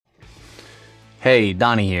Hey,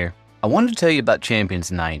 Donnie here. I wanted to tell you about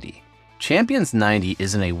Champions 90. Champions 90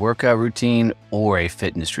 isn't a workout routine or a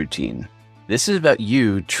fitness routine. This is about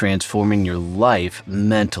you transforming your life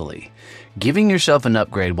mentally, giving yourself an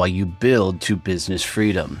upgrade while you build to business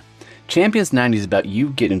freedom. Champions 90 is about you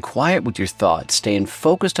getting quiet with your thoughts, staying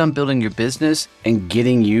focused on building your business, and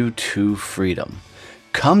getting you to freedom.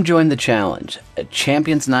 Come join the challenge at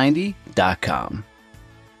champions90.com.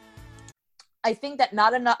 I think that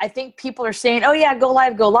not enough. I think people are saying, "Oh yeah, go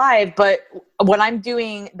live." But what I'm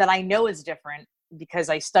doing that I know is different because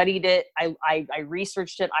I studied it, I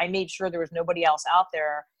researched it, I made sure there was nobody else out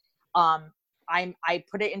there. I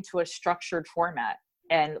put it into a structured format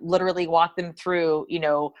and literally walk them through,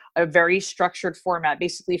 a very structured format,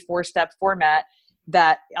 basically 4-step format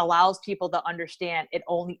that allows people to understand it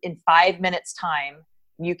only in 5 minutes time.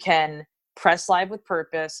 You can press live with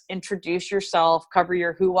purpose, introduce yourself, cover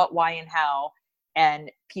your who, what, why, and how, and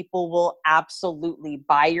people will absolutely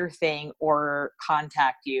buy your thing or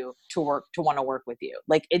contact you to want to work with you.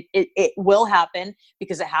 Like it will happen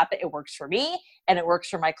because it works for me and it works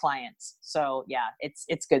for my clients. So yeah,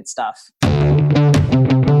 it's good stuff.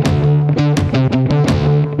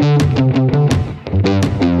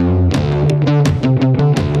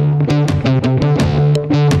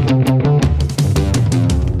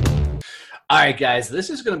 All right, guys, this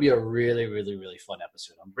is going to be a really, really, really fun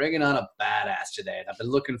episode. I'm bringing on a badass today, and I've been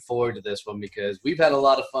looking forward to this one because we've had a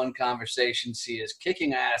lot of fun conversations. He is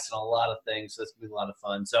kicking ass in a lot of things, so it's going to be a lot of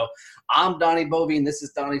fun. So I'm Donnie Bovee, and this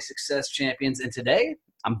is Donnie Success Champions, and today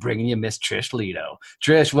I'm bringing you Miss Trish Lito.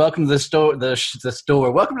 Trish, welcome to the store. The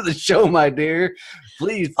store. Welcome to the show, my dear.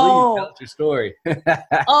 Please tell us your story.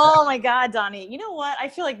 Oh my God, Donnie. You know what? I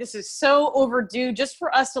feel like this is so overdue just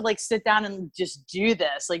for us to sit down and just do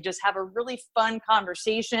this, just have a really fun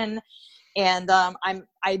conversation. And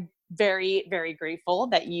I'm very, very grateful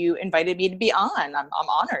that you invited me to be on. I'm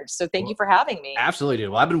honored. So thank you for having me. Absolutely,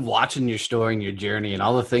 dude. Well, I've been watching your story and your journey and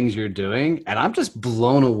all the things you're doing, and I'm just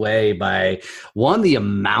blown away by, one, the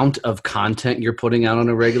amount of content you're putting out on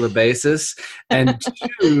a regular basis, and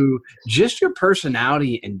two, just your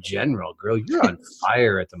personality in general. Girl, you're on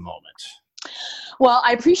fire at the moment. Well,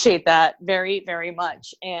 I appreciate that very, very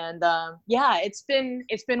much. And it's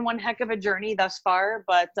been one heck of a journey thus far,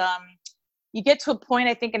 but you get to a point,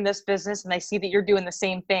 I think, in this business, and I see that you're doing the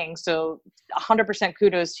same thing. So 100%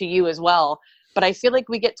 kudos to you as well. But I feel like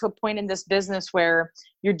we get to a point in this business where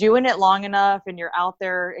you're doing it long enough and you're out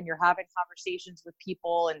there and you're having conversations with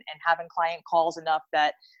people and having client calls enough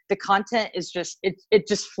that the content is just, it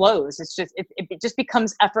just flows. It just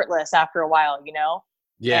becomes effortless after a while,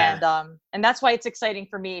 Yeah. And that's why it's exciting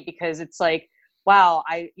for me, because it's like, wow,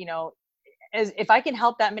 as if I can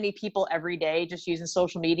help that many people every day just using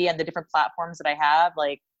social media and the different platforms that I have,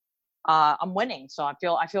 I'm winning. So I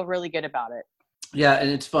feel really good about it. Yeah, and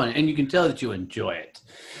it's fun, and you can tell that you enjoy it.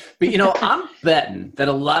 But I'm betting that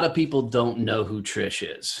a lot of people don't know who Trish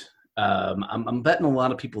is. I'm betting a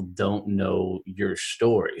lot of people don't know your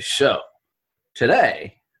story. So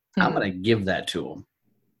today, I'm going to give that to them.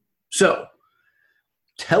 So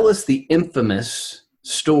tell us the infamous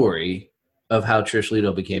story of how Trish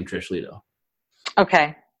Lito became Trish Lito.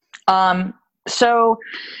 Okay. So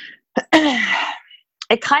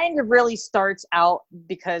it kind of really starts out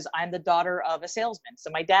because I'm the daughter of a salesman. So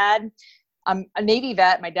my dad, I'm a Navy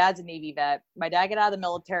vet. My dad's a Navy vet. My dad got out of the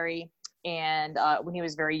military and when he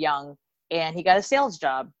was very young, and he got a sales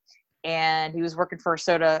job, and he was working for a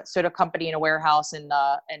soda company in a warehouse in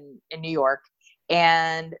New York.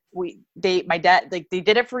 And my dad, they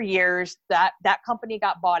did it for years. That company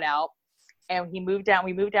got bought out. And we moved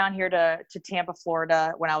down here to Tampa,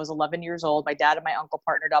 Florida when I was 11 years old. My dad and my uncle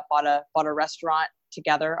partnered up, bought a restaurant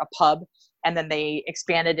together, a pub, and then they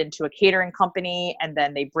expanded into a catering company, and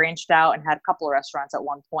then they branched out and had a couple of restaurants at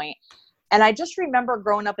one point. And I just remember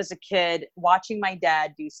growing up as a kid watching my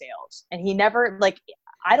dad do sales, and he never,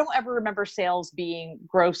 I don't ever remember sales being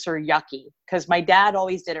gross or yucky, because my dad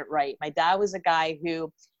always did it right. My dad was a guy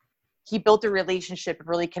who, he built a relationship and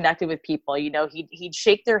really connected with people. He'd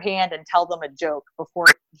shake their hand and tell them a joke before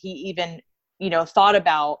he even, thought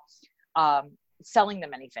about selling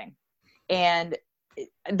them anything. And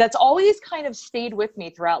that's always kind of stayed with me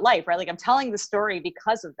throughout life, right? I'm telling the story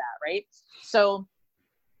because of that, right? So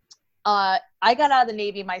I got out of the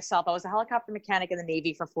Navy myself. I was a helicopter mechanic in the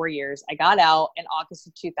Navy for 4 years. I got out in August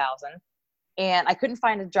of 2000, and I couldn't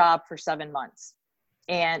find a job for 7 months.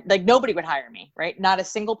 And nobody would hire me, right? Not a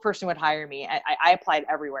single person would hire me. I applied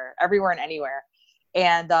everywhere and anywhere.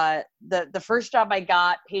 And the first job I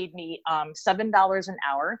got paid me $7 an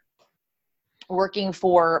hour, working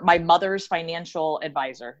for my mother's financial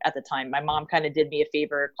advisor at the time. My mom kind of did me a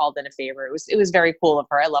favor, called in a favor. It was very cool of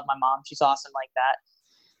her. I love my mom. She's awesome like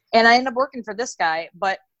that. And I ended up working for this guy,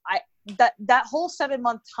 but that whole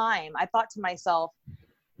 7-month time, I thought to myself,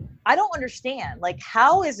 I don't understand. Like,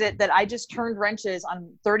 how is it that I just turned wrenches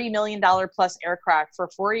on $30 million plus aircraft for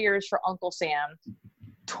 4 years for Uncle Sam,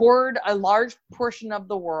 toured a large portion of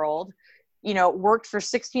the world, worked for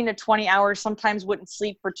 16 to 20 hours, sometimes wouldn't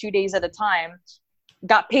sleep for 2 days at a time,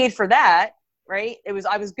 got paid for that, right?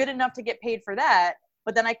 I was good enough to get paid for that,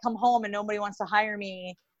 but then I come home and nobody wants to hire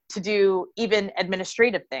me to do even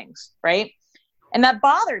administrative things, right? And that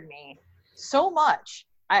bothered me so much.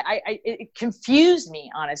 It confused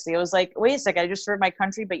me, honestly. I was like, wait a second, I just served my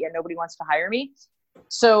country, but yet nobody wants to hire me.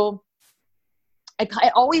 So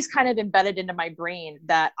I always kind of embedded into my brain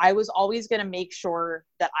that I was always going to make sure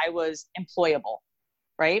that I was employable,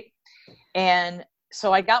 right? And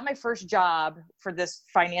so I got my first job for this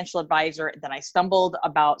financial advisor. Then I stumbled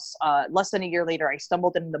about less than a year later, I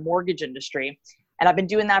stumbled into the mortgage industry. And I've been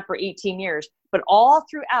doing that for 18 years. But all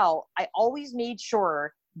throughout, I always made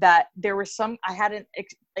sure that there was I had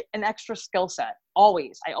an extra skill set.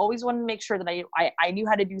 Always. I always wanted to make sure that I knew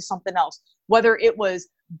how to do something else, whether it was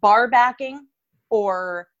bar backing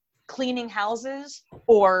or cleaning houses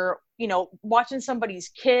or, watching somebody's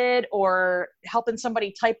kid or helping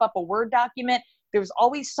somebody type up a Word document. There was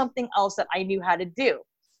always something else that I knew how to do.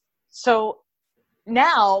 So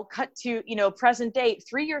now cut to, present day.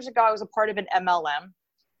 3 years ago, I was a part of an MLM.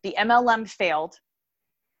 The MLM failed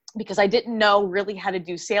because I didn't know really how to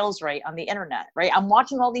do sales right on the internet, right? I'm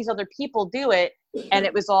watching all these other people do it, and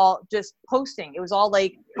it was all just posting. It was all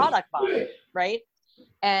like product buying, right?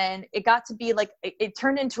 And it got to be like, it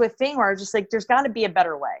turned into a thing where I was just like, there's got to be a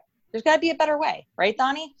better way. There's got to be a better way, right,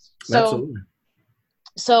 Donnie? Absolutely.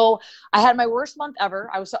 So I had my worst month ever.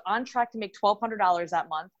 I was on track to make $1,200 that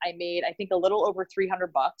month. I made, I think, a little over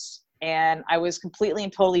 $300, and I was completely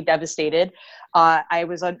and totally devastated. I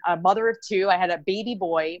was a mother of two. I had a baby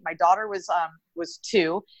boy. My daughter was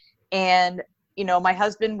 2, and my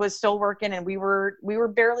husband was still working, and we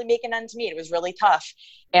were barely making ends meet. It was really tough,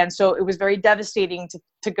 and so it was very devastating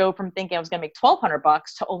to go from thinking I was going to make $1,200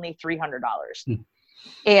 to only $300.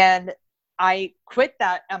 And I quit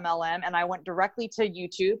that MLM and I went directly to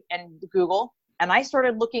YouTube and Google, and I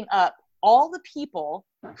started looking up all the people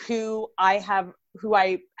who I have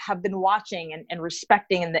been watching and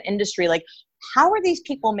respecting in the industry. Like, how are these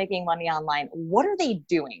people making money online? What are they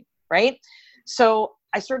doing? Right? So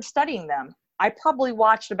I started studying them. I probably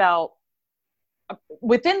watched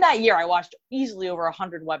within that year, I watched easily over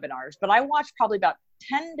 100 webinars, but I watched probably about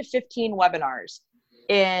 10 to 15 webinars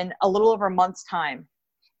in a little over a month's time.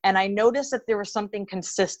 And I noticed that there was something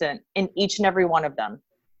consistent in each and every one of them.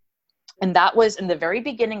 And that was in the very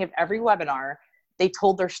beginning of every webinar, they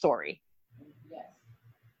told their story.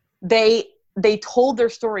 They told their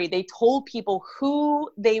story. They told people who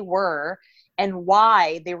they were and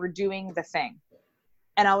why they were doing the thing.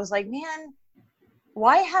 And I was like, man,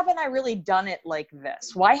 why haven't I really done it like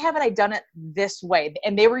this? Why haven't I done it this way?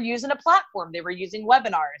 And they were using a platform. They were using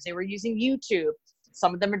webinars. They were using YouTube.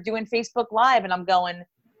 Some of them are doing Facebook Live. And I'm going,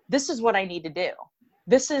 this is what I need to do.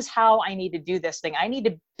 This is how I need to do this thing. I need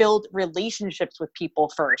to build relationships with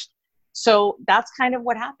people first. So that's kind of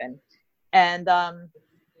what happened. And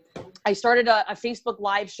I started a Facebook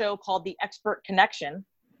Live show called The Expert Connection.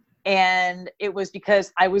 And it was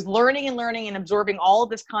because I was learning and absorbing all of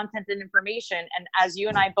this content and information. And as you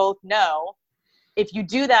and I both know, if you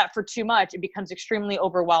do that for too much, it becomes extremely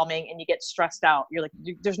overwhelming and you get stressed out. You're like,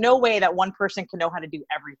 there's no way that one person can know how to do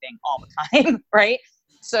everything all the time, right?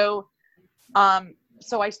 So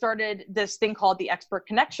I started this thing called The Expert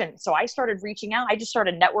Connection. So I started reaching out. I just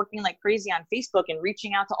started networking like crazy on Facebook and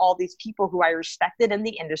reaching out to all these people who I respected in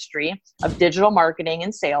the industry of digital marketing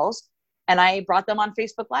and sales. And I brought them on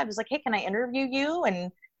Facebook Live. I was like, hey, can I interview you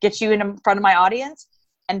and get you in front of my audience?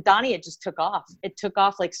 And Donnie, it just took off. It took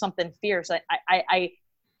off like something fierce.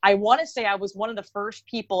 I want to say I was one of the first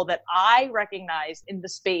people that I recognized in the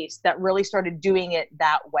space that really started doing it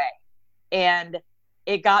that way. And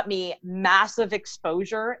it got me massive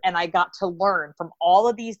exposure, and I got to learn from all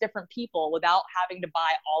of these different people without having to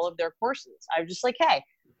buy all of their courses. I was just like, hey,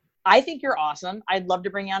 I think you're awesome. I'd love to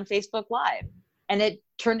bring you on Facebook Live. And it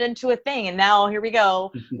turned into a thing. And now here we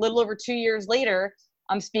go, a little over 2 years later,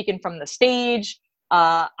 I'm speaking from the stage.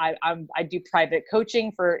 I do private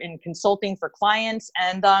coaching and consulting for clients.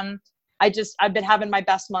 And I've been having my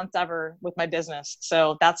best months ever with my business.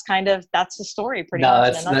 So that's the story pretty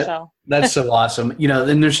much in a nutshell. That's so awesome.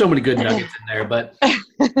 And there's so many good nuggets in there, but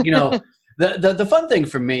The fun thing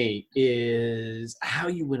for me is how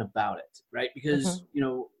you went about it, right? Because, you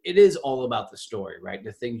know, it is all about the story, right?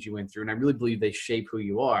 The things you went through. And I really believe they shape who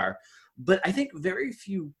you are. But I think very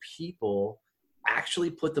few people actually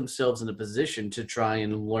put themselves in a position to try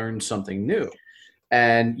and learn something new.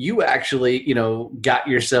 And you actually, you know, got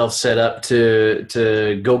yourself set up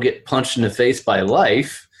to go get punched in the face by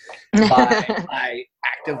life by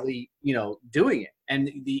actively, you know, doing it. And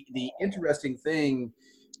the interesting thing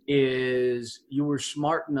is you were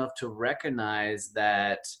smart enough to recognize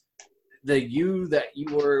that the you that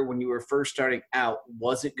you were when you were first starting out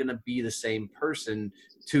wasn't going to be the same person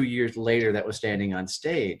 2 years later that was standing on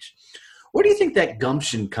stage. Where do you think that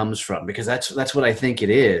gumption comes from? Because that's what I think it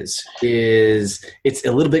is it's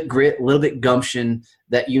a little bit grit, a little bit gumption,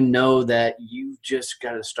 that you know that you've just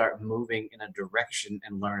got to start moving in a direction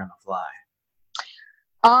and learn on the fly.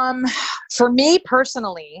 For me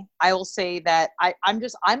personally, I will say that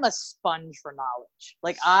I'm a sponge for knowledge.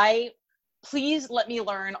 Like, please let me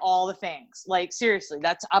learn all the things. Like, seriously,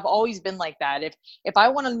 I've always been like that. If I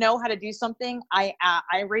want to know how to do something, I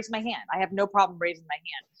raise my hand. I have no problem raising my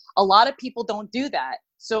hand. A lot of people don't do that.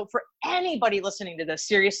 So for anybody listening to this,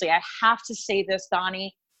 seriously, I have to say this,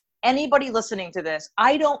 Donnie. Anybody listening to this,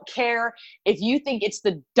 I don't care if you think it's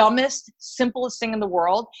the dumbest, simplest thing in the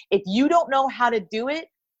world. If you don't know how to do it,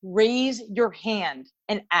 raise your hand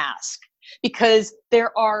and ask. Because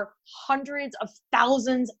there are hundreds of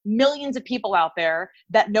thousands, millions of people out there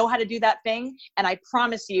that know how to do that thing. And I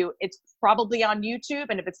promise you, it's probably on YouTube.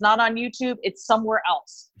 And if it's not on YouTube, it's somewhere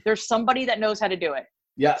else. There's somebody that knows how to do it.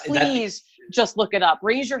 Yeah. Please just look it up.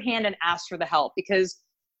 Raise your hand and ask for the help, because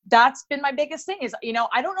that's been my biggest thing is, you know,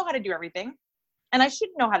 I don't know how to do everything, and I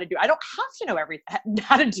shouldn't know how to do. I don't have to know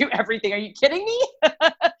how to do everything. Are you kidding me?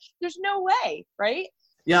 There's no way. Right.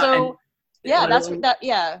 Yeah. So yeah,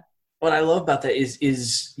 yeah. What I love about that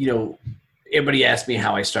is, you know, everybody asked me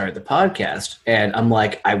how I started the podcast, and I'm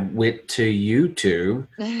like, I went to YouTube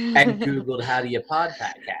and Googled how do you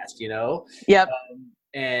podcast, you know? Yep.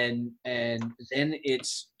 And then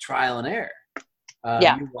it's trial and error.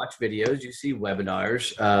 Yeah. You watch videos, you see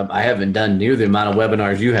webinars. I haven't done near the amount of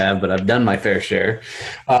webinars you have, but I've done my fair share.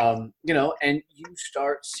 You know, and you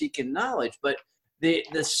start seeking knowledge. But the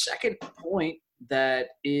second point that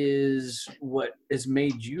is what has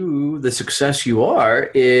made you the success you are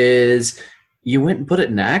is you went and put it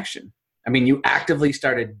in action. I mean, you actively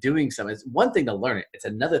started doing something. It's one thing to learn it. It's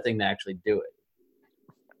another thing to actually do it.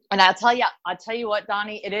 And I'll tell you what,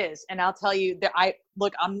 Donnie, it is. And I'll tell you that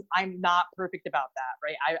I'm not perfect about that.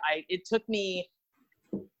 Right. It took me,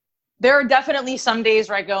 there are definitely some days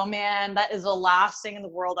where I go, man, that is the last thing in the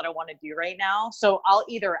world that I want to do right now. So I'll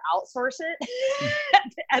either outsource it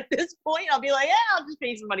at this point. I'll be like, yeah, I'll just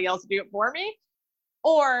pay somebody else to do it for me.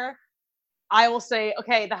 Or I will say,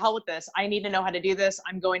 okay, the hell with this. I need to know how to do this.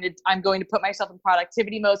 I'm going to put myself in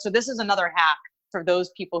productivity mode. So this is another hack for those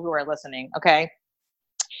people who are listening. Okay.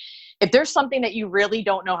 If there's something that you really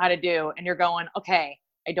don't know how to do and you're going, okay,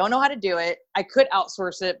 I don't know how to do it. I could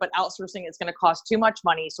outsource it, but outsourcing is going to cost too much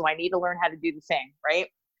money. So I need to learn how to do the thing, right?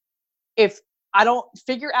 If I don't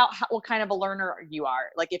figure out what kind of a learner you are,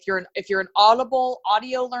 like if you're an Audible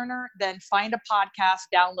audio learner, then find a podcast,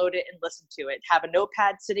 download it, and listen to it. Have a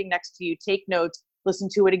notepad sitting next to you. Take notes. Listen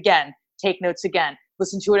to it again. Take notes again.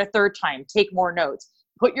 Listen to it a third time. Take more notes.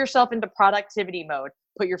 Put yourself into productivity mode.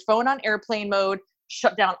 Put your phone on airplane mode.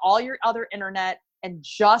 Shut down all your other internet and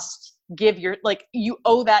just give you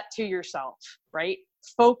owe that to yourself, right?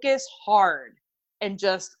 Focus hard and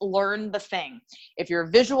just learn the thing. If you're a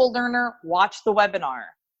visual learner, watch the webinar.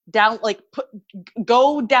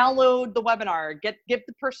 Go download the webinar. Give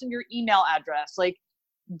the person your email address. Like,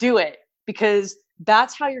 do it, because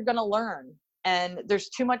that's how you're going to learn. And there's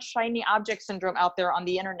too much shiny object syndrome out there on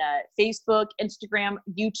the internet, Facebook, Instagram,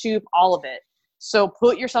 YouTube, all of it. So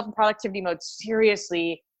put yourself in productivity mode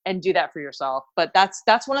seriously and do that for yourself. But that's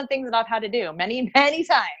one of the things that I've had to do many, many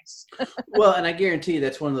times. Well, and I guarantee you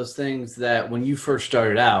that's one of those things that when you first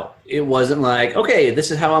started out, it wasn't like, okay, this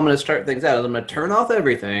is how I'm going to start things out. I'm going to turn off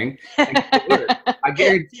everything. I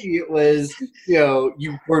guarantee it was, you know,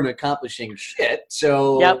 you weren't accomplishing shit.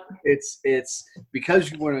 So yep. It's because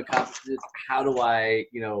you weren't accomplishing it, how do I,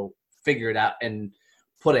 you know, figure it out and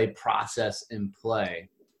put a process in play?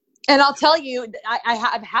 And I'll tell you,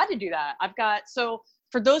 I've had to do that. So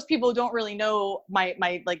for those people who don't really know my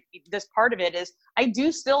like this part of it is I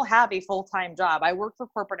do still have a full-time job. I work for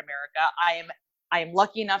corporate America. I am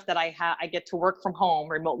lucky enough that I get to work from home,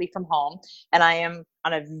 remotely from home. And I am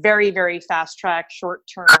on a very, very fast track, short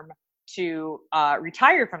term to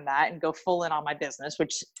retire from that and go full in on my business,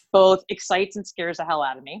 which both excites and scares the hell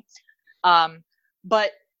out of me.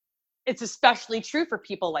 But it's especially true for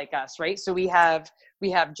people like us, right? So we have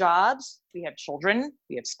jobs, we have children,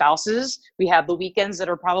 we have spouses, we have the weekends that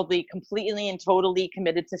are probably completely and totally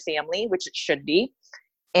committed to family, which it should be.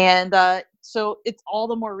 And so it's all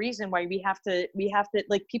the more reason why we have to,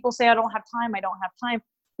 like, people say, I don't have time.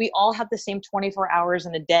 We all have the same 24 hours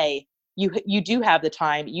in a day. You do have the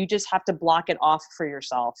time. You just have to block it off for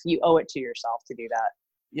yourself. You owe it to yourself to do that.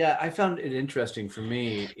 Yeah, I found it interesting for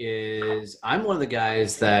me is I'm one of the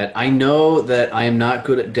guys that I know that I am not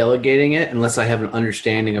good at delegating it unless I have an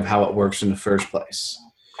understanding of how it works in the first place.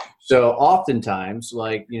 So oftentimes,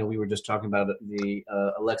 like, we were just talking about the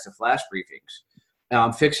Alexa flash briefings. Now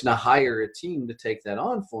I'm fixing to hire a team to take that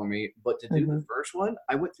on for me, but to do the first one,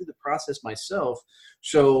 I went through the process myself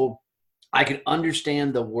so I could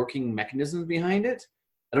understand the working mechanisms behind it.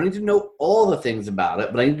 I don't need to know all the things about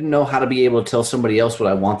it, but I need to know how to be able to tell somebody else what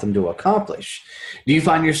I want them to accomplish. Do you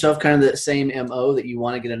find yourself kind of the same MO that you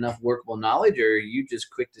want to get enough workable knowledge, or are you just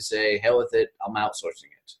quick to say, hell with it, I'm outsourcing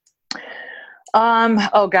it?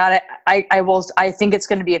 Oh God, I think it's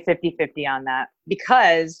going to be a 50-50 on that,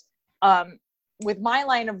 because with my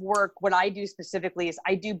line of work, what I do specifically is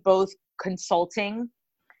I do both consulting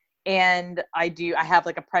and I have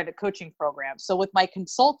like a private coaching program. So with my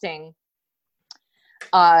consulting,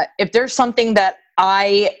 if there's something that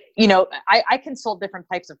I consult different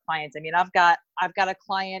types of clients. I mean, I've got a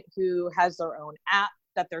client who has their own app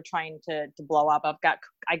that they're trying to blow up.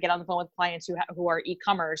 I get on the phone with clients who are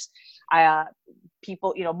e-commerce,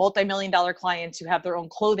 people, multi-million-dollar clients who have their own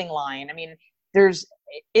clothing line. I mean,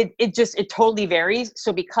 it totally varies.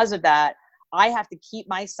 So because of that, I have to keep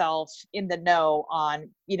myself in the know on,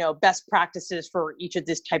 best practices for each of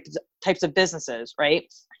these types of businesses. Right.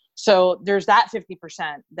 So there's that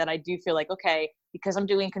 50% that I do feel like, okay, because I'm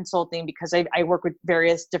doing consulting, because I work with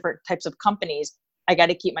various different types of companies, I got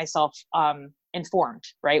to keep myself informed,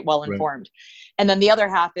 right? Well informed. Right. And then the other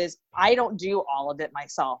half is I don't do all of it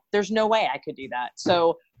myself. There's no way I could do that.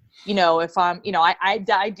 So, if I'm,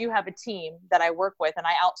 I do have a team that I work with, and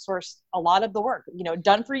I outsource a lot of the work,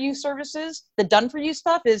 done for you services. The done for you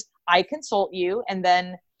stuff is I consult you, and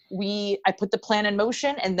then I put the plan in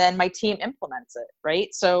motion, and then my team implements it.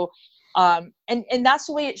 Right. So, and that's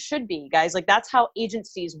the way it should be, guys. Like, that's how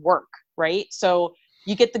agencies work. Right. So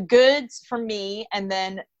you get the goods from me, and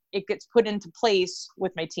then it gets put into place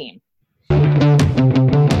with my team.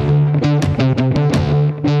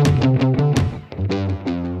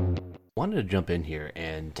 Wanted to jump in here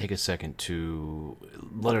and take a second to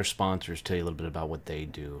let our sponsors tell you a little bit about what they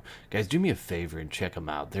do. Guys, do me a favor and check them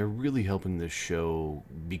out. They're really helping this show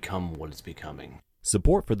become what it's becoming.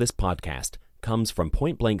 Support for this podcast comes from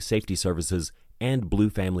Point Blank Safety Services and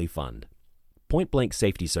Blue Family Fund. Point Blank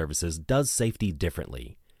Safety Services does safety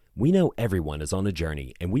differently. We know everyone is on a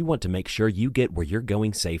journey, and we want to make sure you get where you're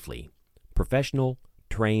going safely. Professional,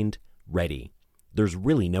 trained, ready. There's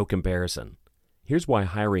really no comparison. Here's why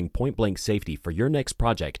hiring Point Blank Safety for your next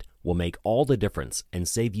project will make all the difference and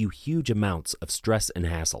save you huge amounts of stress and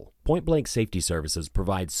hassle. Point Blank Safety Services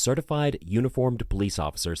provides certified, uniformed police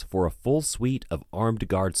officers for a full suite of armed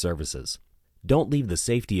guard services. Don't leave the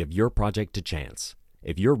safety of your project to chance.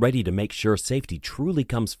 If you're ready to make sure safety truly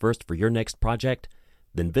comes first for your next project,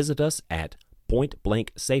 then visit us at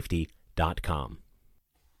pointblanksafety.com.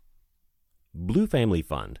 Blue Family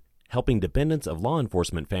Fund, helping dependents of law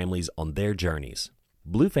enforcement families on their journeys.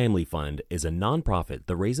 Blue Family Fund is a nonprofit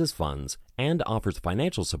that raises funds and offers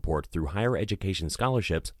financial support through higher education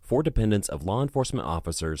scholarships for dependents of law enforcement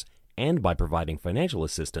officers and by providing financial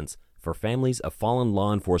assistance for families of fallen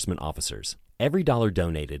law enforcement officers. Every dollar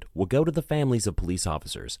donated will go to the families of police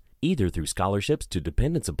officers, either through scholarships to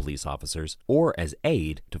dependents of police officers or as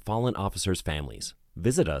aid to fallen officers' families.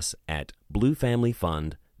 Visit us at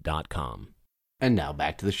bluefamilyfund.com. And now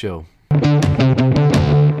back to the show.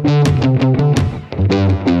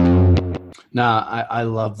 I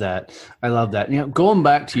love that. I love that. Going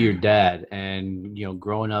back to your dad and,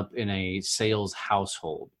 growing up in a sales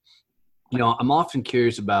household, I'm often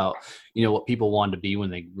curious about, what people wanted to be when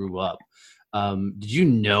they grew up. Did you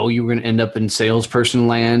know you were going to end up in salesperson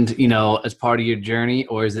land, as part of your journey,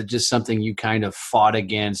 or is it just something you kind of fought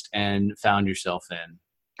against and found yourself in?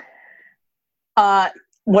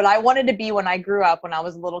 What I wanted to be when I grew up, when I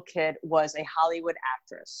was a little kid, was a Hollywood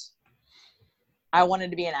actress. I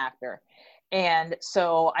wanted to be an actor. And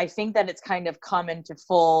so I think that it's kind of come into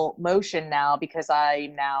full motion now because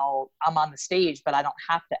I'm on the stage, but I don't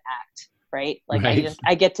have to act, right? Like right.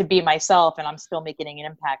 I get to be myself, and I'm still making an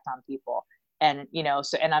impact on people. And,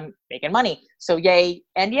 and I'm making money. So yay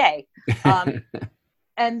and yay.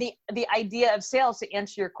 And the idea of sales, to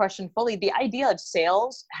answer your question fully, the idea of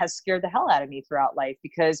sales has scared the hell out of me throughout life,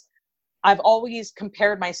 because I've always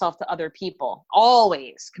compared myself to other people. I'm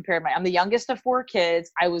the youngest of 4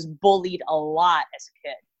 kids. I was bullied a lot as a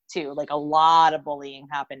kid too. Like a lot of bullying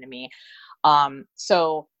happened to me.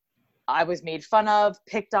 So I was made fun of,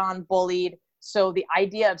 picked on, bullied. So the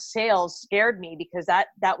idea of sales scared me because that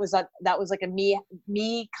was like a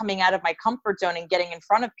me coming out of my comfort zone and getting in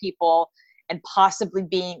front of people and possibly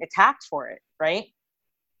being attacked for it. Right.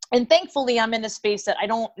 And thankfully I'm in a space that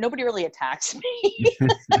nobody really attacks me,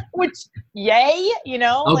 which yay,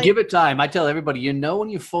 Give it time. I tell everybody, when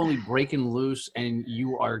you're fully breaking loose and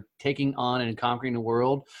you are taking on and conquering the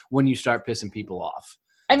world when you start pissing people off.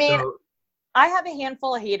 I mean, I have a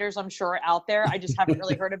handful of haters, I'm sure, out there. I just haven't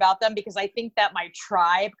really heard about them because I think that my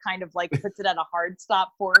tribe kind of like puts it at a hard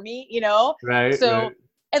stop for me, Right. So, right.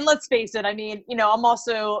 And let's face it, I mean,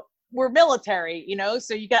 we're military,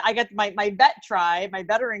 so I got my vet tribe, my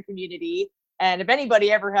veteran community. And if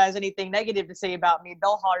anybody ever has anything negative to say about me,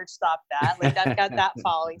 they'll hard stop that. Like that's got that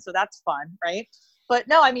following. So that's fun. Right. But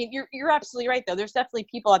no, I mean, you're absolutely right though. There's definitely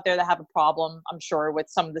people out there that have a problem, I'm sure, with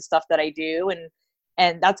some of the stuff that I do.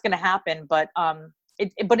 And that's going to happen. But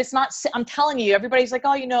it's not, I'm telling you, everybody's like,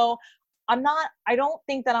 oh, I don't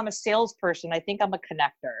think that I'm a salesperson. I think I'm a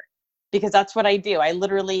connector because that's what I do. I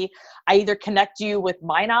either connect you with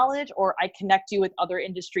my knowledge or I connect you with other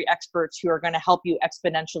industry experts who are going to help you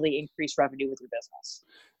exponentially increase revenue with your business.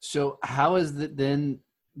 So how is it then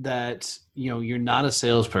that, you're not a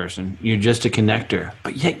salesperson, you're just a connector,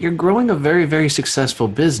 but yet you're growing a very, very successful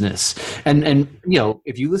business. And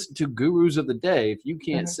if you listen to gurus of the day, if you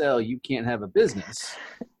can't sell, you can't have a business.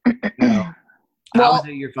 How is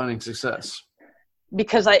it you're finding success?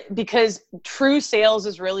 Because true sales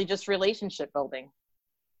is really just relationship building.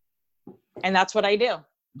 And that's what I do.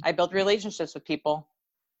 I build relationships with people.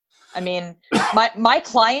 I mean, my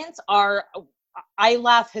clients I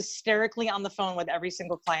laugh hysterically on the phone with every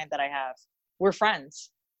single client that I have. We're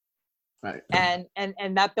friends. Right. And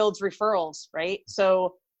that builds referrals. Right.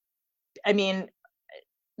 So, I mean,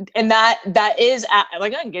 and that is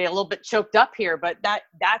like, I'm getting a little bit choked up here, but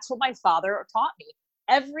that's what my father taught me.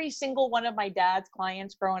 Every single one of my dad's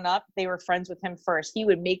clients growing up, they were friends with him first. He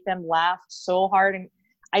would make them laugh so hard. And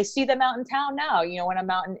I see them out in town now, when I'm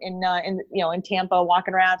out in Tampa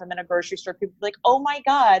walking around, I'm in a grocery store, people are like, oh my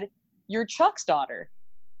God, you're Chuck's daughter.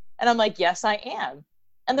 And I'm like, yes, I am.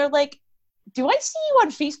 And they're like, do I see you on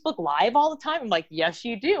Facebook Live all the time? I'm like, yes,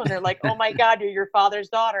 you do. And they're like, oh my God, you're your father's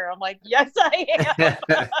daughter. I'm like, yes, I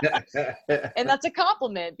am. And that's a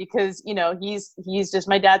compliment because, he's just,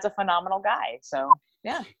 my dad's a phenomenal guy. So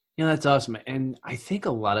yeah. That's awesome. And I think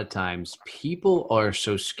a lot of times people are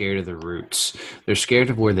so scared of the roots. They're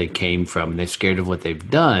scared of where they came from. They're scared of what they've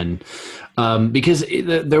done because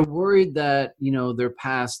they're worried that, their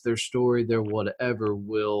past, their story, their whatever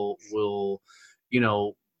will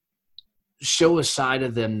show a side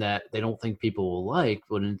of them that they don't think people will like,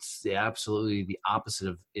 when it's absolutely the opposite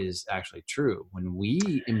of is actually true. When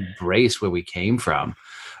we embrace where we came from,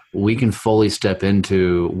 we can fully step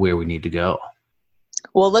into where we need to go.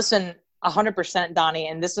 Well, listen, 100%, Donnie,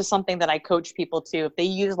 and this is something that I coach people to. If they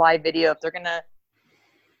use live video, if they're going to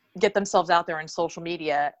get themselves out there in social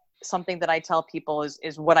media, something that I tell people is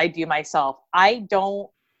what I do myself. I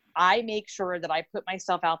make sure that I put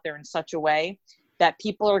myself out there in such a way that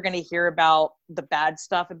people are going to hear about the bad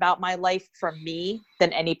stuff about my life from me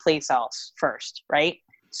than any place else first, right?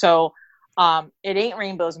 So it ain't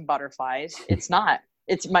rainbows and butterflies. It's not.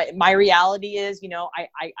 It's my reality is,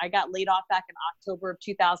 I got laid off back in October of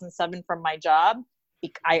 2007 from my job.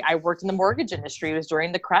 I worked in the mortgage industry. It was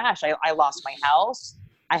during the crash. I lost my house.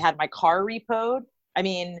 I had my car repoed. I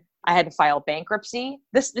mean, I had to file bankruptcy.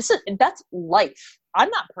 That's life. I'm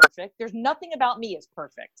not perfect. There's nothing about me is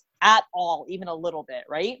perfect at all, even a little bit.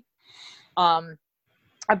 Right.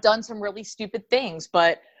 I've done some really stupid things,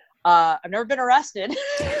 but I've never been arrested.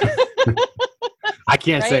 I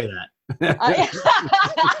can't say that.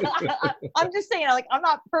 I'm just saying, like, I'm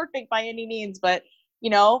not perfect by any means, but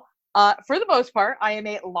for the most part, I am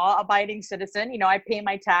a law-abiding citizen. I pay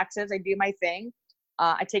my taxes, I do my thing,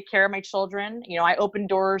 I take care of my children. I open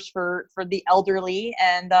doors for the elderly,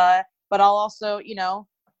 and but I'll also,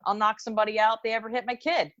 I'll knock somebody out if they ever hit my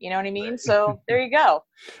kid. You know what I mean? So there you go.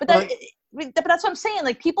 But that's what I'm saying.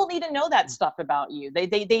 Like, people need to know that stuff about you. They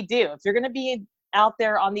do. If you're going to be out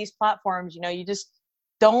there on these platforms, you just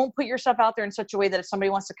don't put yourself out there in such a way that if somebody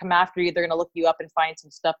wants to come after you, they're going to look you up and find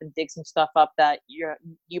some stuff and dig some stuff up that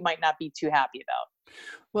you might not be too happy about.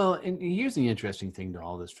 Well, and here's the interesting thing to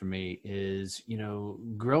all this for me is,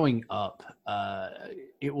 growing up,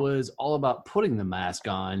 it was all about putting the mask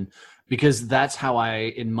on because that's how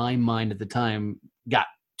I, in my mind at the time, got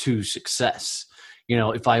to success.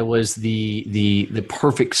 if I was the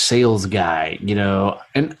perfect sales guy,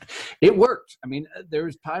 and it worked. I mean, there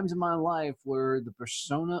was times in my life where the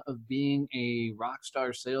persona of being a rock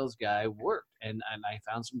star sales guy worked, and I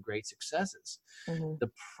found some great successes. Mm-hmm. The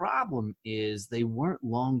problem is they weren't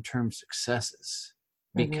long-term successes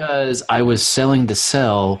because I was selling to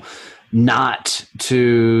sell, not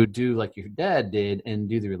to do like your dad did and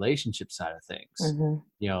do the relationship side of things.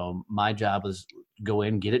 My job was go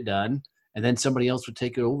in, get it done, and then somebody else would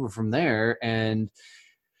take it over from there. And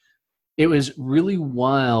it was really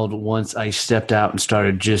wild once I stepped out and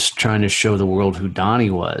started just trying to show the world who Donnie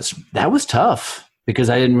was. That was tough because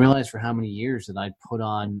I didn't realize for how many years that I'd put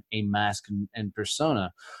on a mask and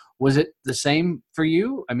persona. Was it the same for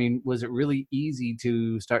you? I mean, was it really easy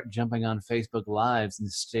to start jumping on Facebook Lives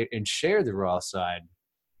and share the raw side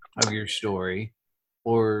of your story,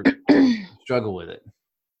 or struggle with it?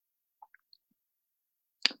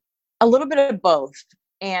 A little bit of both.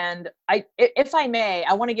 And if I may,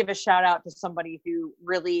 I want to give a shout out to somebody who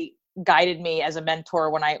really guided me as a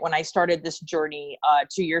mentor when I started this journey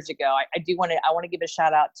 2 years ago. I want to give a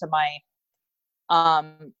shout out to my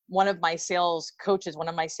one of my sales coaches, one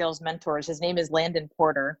of my sales mentors. His name is Landon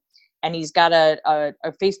Porter, and he's got a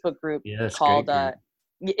Facebook group called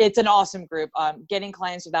it's an awesome group. Getting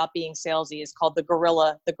clients without being salesy is called the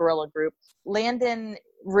Gorilla Group. Landon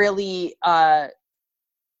really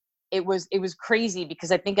it was crazy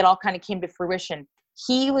because I think it all kind of came to fruition.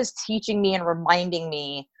 He was teaching me and reminding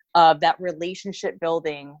me of that relationship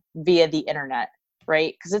building via the internet,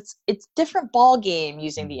 right? Because it's different ball game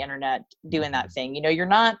using the internet, doing that thing. You're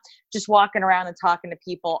not just walking around and talking to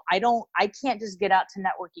people. I can't just get out to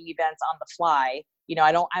networking events on the fly.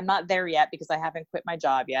 I'm not there yet because I haven't quit my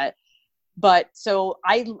job yet. But so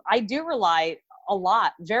I do rely a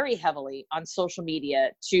lot, very heavily, on social media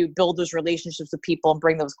to build those relationships with people and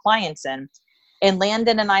bring those clients in. And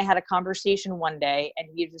Landon and I had a conversation one day, and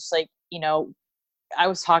he was just like, I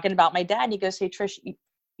was talking about my dad, and he goes, "Hey, Trish,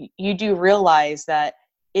 you do realize that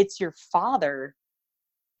it's your father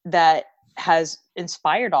that has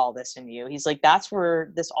inspired all this in you?" He's like, "That's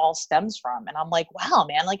where this all stems from." And I'm like, wow,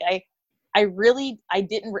 man, like I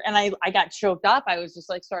didn't, and I got choked up. I was just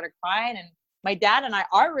like, started crying. And my dad and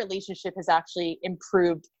our relationship has actually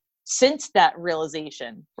improved since that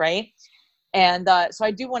realization. Right. And so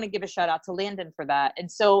I do want to give a shout out to Landon for that. And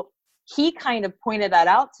so he kind of pointed that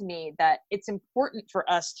out to me, that it's important for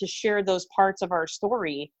us to share those parts of our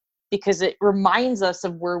story because it reminds us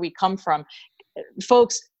of where we come from.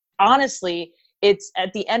 Folks, honestly, it's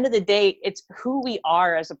at the end of the day, it's who we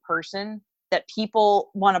are as a person that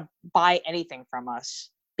people want to buy anything from us,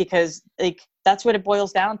 because that's what it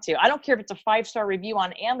boils down to. I don't care if it's a 5-star review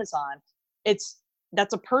on Amazon.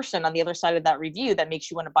 That's a person on the other side of that review that makes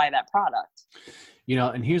you want to buy that product.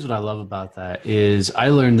 And here's what I love about that is I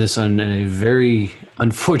learned this in a very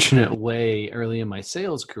unfortunate way early in my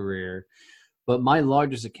sales career. But my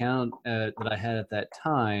largest account that I had at that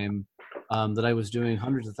time, that I was doing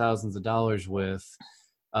hundreds of thousands of dollars with,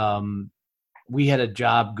 we had a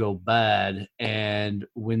job go bad. And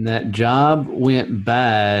when that job went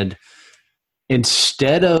bad,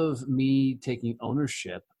 instead of me taking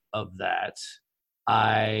ownership of that,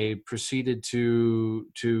 I proceeded to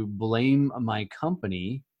blame my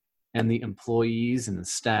company and the employees and the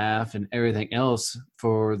staff and everything else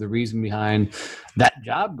for the reason behind that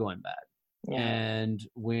job going bad. Yeah. And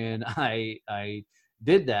when I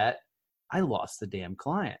did that, I lost the damn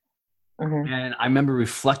client. And I remember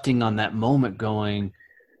reflecting on that moment going,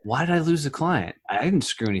 why did I lose the client? I didn't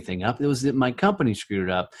screw anything up. It was that my company screwed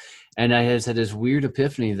it up. And I had this weird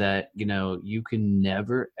epiphany that, you can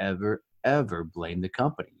never, ever, ever blame the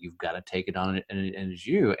company. You've got to take it on and it's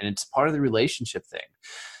you. And it's part of the relationship thing.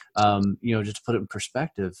 Just to put it in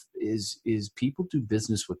perspective, is people do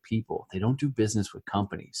business with people. They don't do business with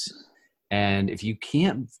companies. And if you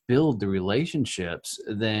can't build the relationships,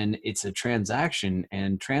 then it's a transaction,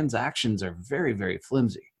 and transactions are very, very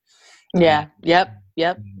flimsy. Yeah. And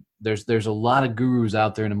yep. There's a lot of gurus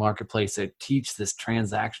out there in the marketplace that teach this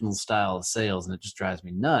transactional style of sales, and it just drives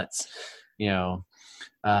me nuts. And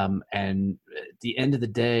at the end of the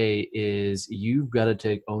day is you've got to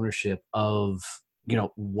take ownership of,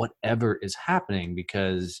 whatever is happening,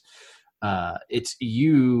 because it's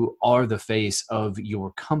you are the face of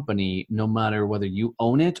your company, no matter whether you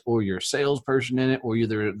own it or you're a salesperson in it or you're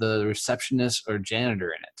the receptionist or janitor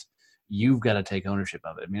in it. You've got to take ownership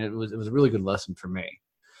of it. I mean, it was a really good lesson for me.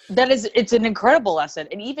 It's an incredible lesson.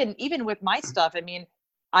 And even with my stuff, I mean,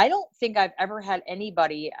 I don't think I've ever had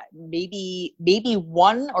anybody, maybe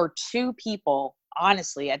 1 or 2 people,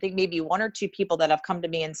 honestly, I think maybe 1 or 2 people that have come to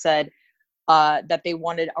me and said, that they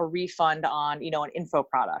wanted a refund on, an info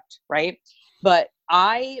product, right? But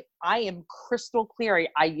I am crystal clear.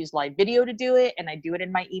 I use live video to do it, and I do it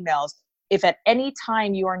in my emails. If at any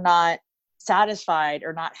time you are not satisfied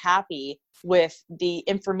or not happy with the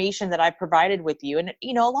information that I provided with you, and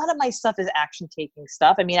a lot of my stuff is action taking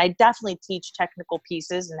stuff. I mean, I definitely teach technical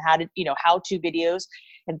pieces and how to videos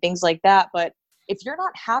and things like that. But if you're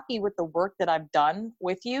not happy with the work that I've done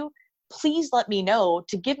with you, please let me know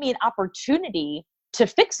to give me an opportunity to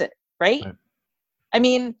fix it. Right. I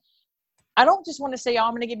mean, I don't just want to say,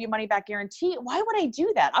 I'm going to give you money back guarantee. Why would I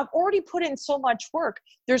do that? I've already put in so much work.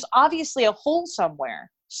 There's obviously a hole somewhere.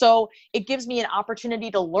 So it gives me an opportunity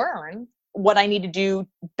to learn what I need to do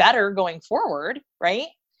better going forward. Right.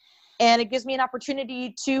 And it gives me an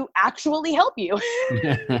opportunity to actually help you.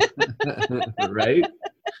 Right.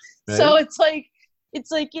 So it's like,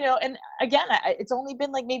 and again, it's only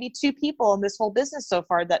been like maybe 2 people in this whole business so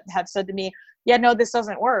far that have said to me, yeah, no, this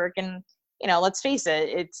doesn't work. And, let's face it,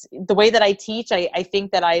 it's the way that I teach. I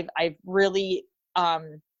think that I've really, I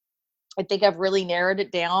think I've really narrowed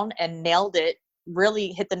it down and nailed it,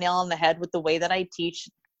 really hit the nail on the head with the way that I teach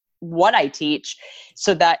what I teach,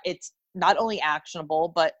 so that it's not only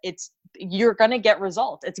actionable, but you're going to get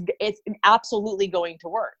results. It's absolutely going to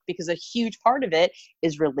work, because a huge part of it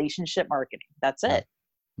is relationship marketing. That's it.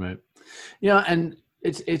 Right. Yeah. And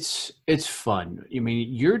it's fun. I mean,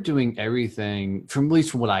 you're doing everything at least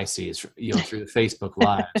from what I see is, through the Facebook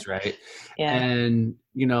lives, right? Yeah. And,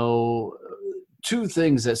 2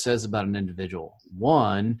 things that says about an individual.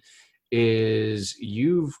 One is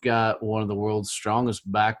you've got one of the world's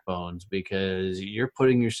strongest backbones, because you're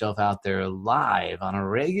putting yourself out there live on a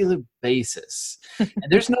regular basis. And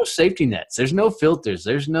there's no safety nets. There's no filters.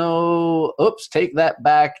 There's no, oops, take that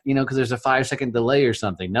back, because there's a 5-second delay or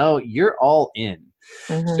something. No, you're all in.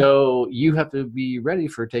 Mm-hmm. So you have to be ready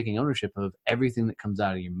for taking ownership of everything that comes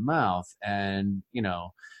out of your mouth. And,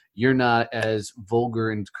 you're not as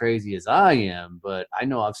vulgar and crazy as I am, but I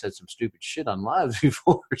know I've said some stupid shit on lives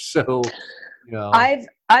before. So, I've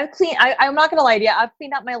cleaned, I'm not going to lie to you. I've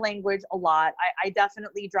cleaned up my language a lot. I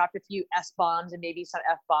definitely dropped a few S-bombs and maybe some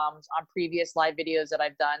F-bombs on previous live videos that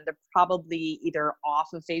I've done. They're probably either off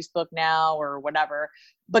of Facebook now or whatever,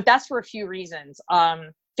 but that's for a few reasons.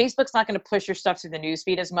 Facebook's not going to push your stuff through the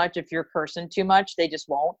newsfeed as much if you're cursing too much. They just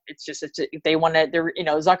won't. It's if they want to,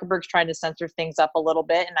 Zuckerberg's trying to censor things up a little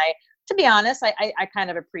bit. And to be honest, I kind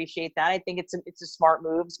of appreciate that. I think it's a smart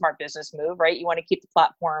move, smart business move, right? You want to keep the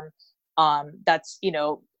platform that's,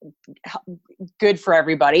 good for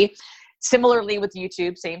everybody. Similarly with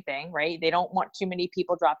YouTube, same thing, right? They don't want too many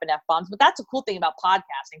people dropping F-bombs, but that's a cool thing about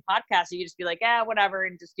podcasting. Podcasting, you just be like, whatever,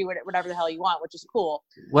 and just do whatever the hell you want, which is cool.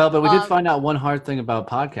 Well, but we did find out one hard thing about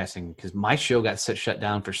podcasting, because my show got shut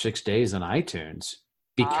down for 6 days on iTunes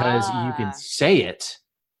because you can say it,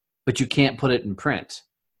 but you can't put it in print.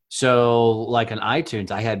 So like on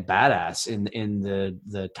iTunes, I had badass in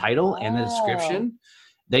the title and the description.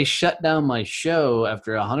 They shut down my show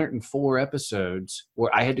after 104 episodes, where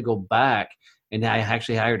I had to go back, and I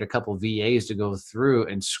actually hired a couple VAs to go through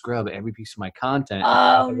and scrub every piece of my content,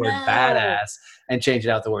 the word badass, and change it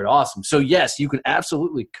out the word awesome. So yes, you can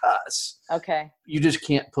absolutely cuss. Okay. You just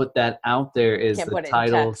can't put that out there as the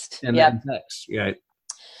title and the text. Right.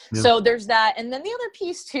 Yeah. So there's that. And then the other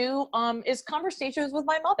piece too, is conversations with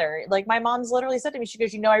my mother. Like my mom's literally said to me, she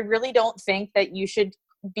goes, I really don't think that you should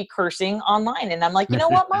be cursing online. And I'm like, you know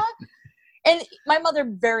what, Ma? And my mother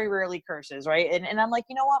very rarely curses, right? And I'm like,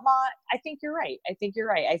 you know what, Ma? I think you're right. I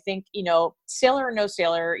think, sailor or no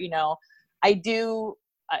sailor, I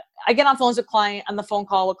get on the phone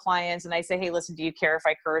call with clients, and I say, hey, listen, do you care if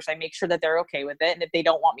I curse? I make sure that they're okay with it. And if they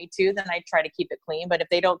don't want me to, then I try to keep it clean. But if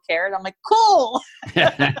they don't care, then I'm like, cool.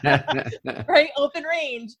 Right? Open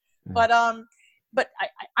range. But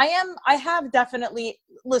I have definitely,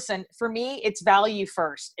 listen, for me, it's value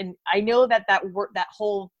first. And I know that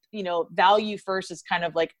whole, value first is kind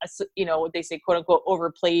of like, what they say, quote unquote,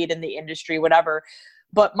 overplayed in the industry, whatever.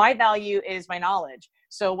 But my value is my knowledge.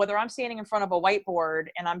 So whether I'm standing in front of a whiteboard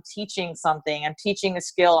and I'm teaching something, I'm teaching a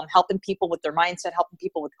skill, I'm helping people with their mindset, helping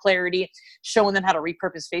people with clarity, showing them how to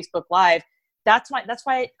repurpose Facebook Live. That's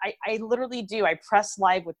why I literally do. I press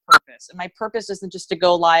live with purpose. And my purpose isn't just to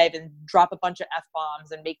go live and drop a bunch of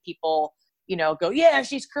F-bombs and make people, go, yeah,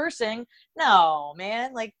 she's cursing. No,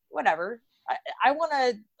 man, like whatever. I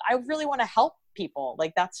really want to help people.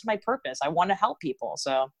 Like that's my purpose. I want to help people.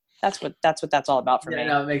 So that's what that's all about for me.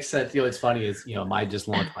 No, it makes sense. What's funny is, I just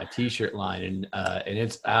launched my t-shirt line and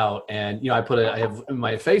it's out, and, I have in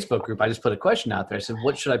my Facebook group, I just put a question out there. I said,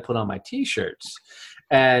 what should I put on my t-shirts?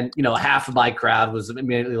 And, half of my crowd was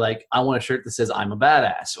immediately like, I want a shirt that says I'm a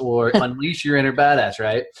badass or unleash your inner badass,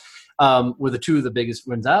 right? Were the two of the biggest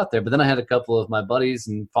ones out there. But then I had a couple of my buddies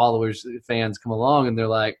and followers, fans come along and they're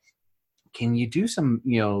like, can you do some,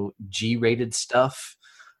 G-rated stuff?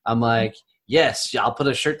 I'm like, yes, I'll put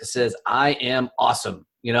a shirt that says I am awesome,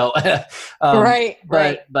 Right.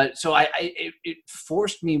 But so it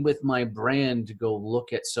forced me with my brand to go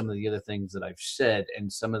look at some of the other things that I've said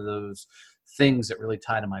and some of those things that really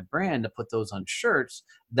tie to my brand, to put those on shirts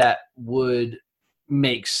that would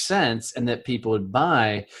make sense and that people would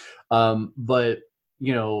buy. But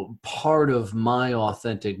part of my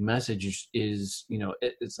authentic message is,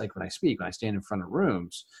 it's like when I speak, when I stand in front of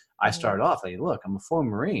rooms, I start off like, look, I'm a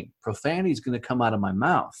former Marine. Profanity is going to come out of my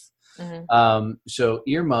mouth. Mm-hmm. So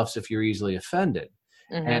earmuffs if you're easily offended.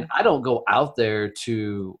 Mm-hmm. And I don't go out there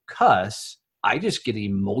to cuss. I just get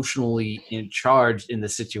emotionally charged in the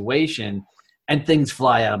situation and things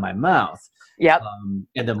fly out of my mouth. Yep.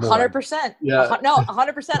 And the 100%. Yeah. No,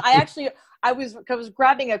 100%. I was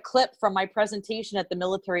grabbing a clip from my presentation at the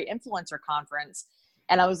Military Influencer Conference,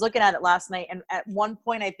 and I was looking at it last night. And at one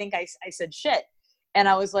point, I think I said shit. And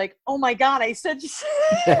I was like, oh my God, I said shit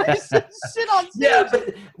on stage. Yeah,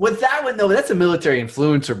 but with that one, though, that's a military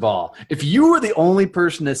influencer ball. If you were the only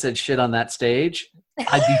person that said shit on that stage,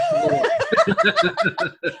 I'd be floored.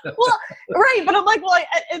 Well, right. But I'm like,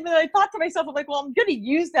 and then I thought to myself, I'm like, well, I'm going to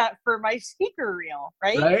use that for my speaker reel,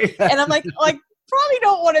 right? And I'm like, probably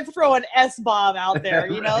don't want to throw an S-bomb out there,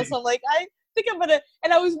 Right. So I'm like, I think I'm gonna,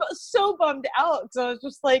 and I was so bummed out because I was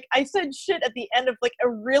just like, I said shit at the end of like a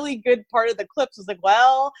really good part of the clips. I was like,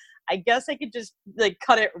 well, I guess I could just like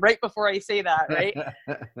cut it right before I say that, right?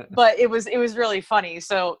 But it was really funny.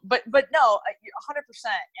 So, but no, 100%.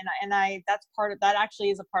 And I that's part of that. Actually,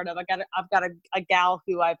 is a part of. I've got a gal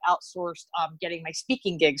who I've outsourced getting my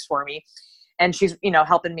speaking gigs for me, and she's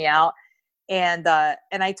helping me out. And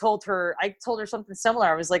I told her something similar.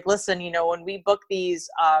 I was like, listen, when we book these,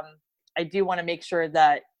 I do want to make sure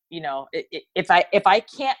that, if I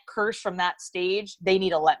can't curse from that stage, they need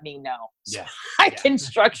to let me know. Yeah. So I can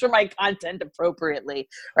structure my content appropriately.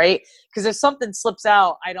 Right. Because if something slips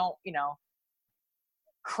out, I don't,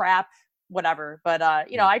 crap, whatever. But,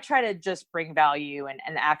 I try to just bring value and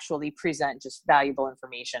actually present just valuable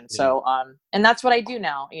information. Yeah. So, and that's what I do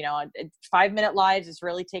now. 5-minute lives is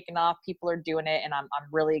really taken off. People are doing it, and I'm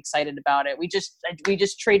really excited about it. We just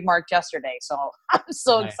trademarked yesterday, so I'm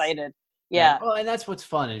so Nice. Excited. Yeah. Well, and that's what's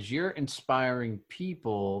fun is you're inspiring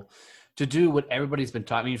people to do what everybody's been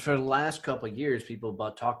talking. I mean, for the last couple of years, people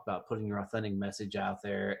talk about putting your authentic message out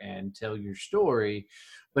there and tell your story,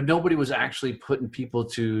 but nobody was actually putting people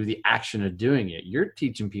to the action of doing it. You're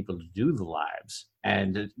teaching people to do the lives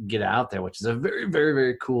and to get out there, which is a very, very,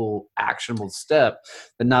 very cool, actionable step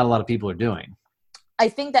that not a lot of people are doing. I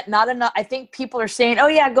think that not enough. I think people are saying, "Oh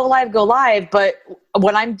yeah, go live." But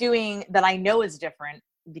what I'm doing that I know is different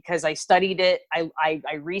because I studied it, I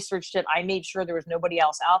researched it, I made sure there was nobody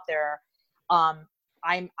else out there.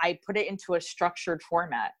 I put it into a structured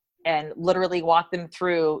format and literally walk them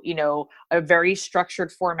through, a very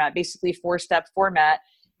structured format, basically 4-step format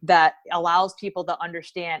that allows people to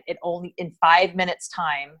understand it only in 5 minutes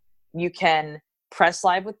time. You can press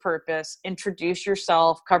live with purpose, introduce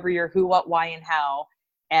yourself, cover your who, what, why, and how,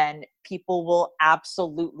 and people will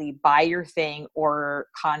absolutely buy your thing or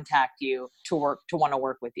contact you to want to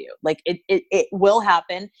work with you. Like it will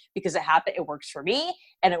happen because it works for me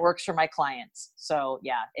and it works for my clients. So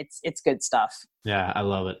yeah, it's good stuff. Yeah, I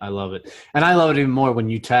love it. And I love it even more when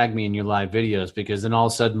you tag me in your live videos, because then all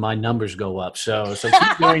of a sudden my numbers go up. So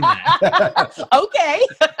keep doing that. Okay.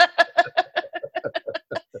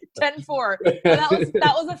 10-4.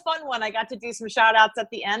 That was a fun one. I got to do some shout outs at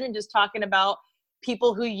the end and just talking about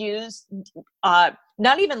people who use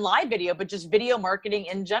not even live video, but just video marketing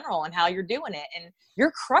in general and how you're doing it. And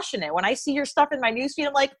you're crushing it. When I see your stuff in my newsfeed,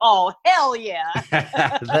 I'm like, oh, hell yeah.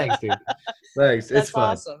 Thanks, dude. Thanks. It's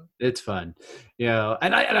fun. Awesome. It's fun.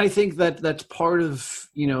 And I think that's part of,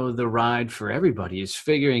 the ride for everybody is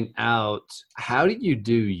figuring out how do you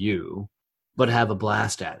do you, but have a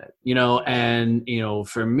blast at it, and,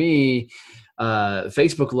 for me,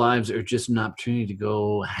 Facebook Lives are just an opportunity to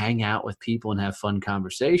go hang out with people and have fun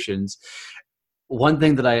conversations. One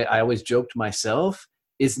thing that I always joke to myself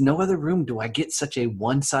is no other room do I get such a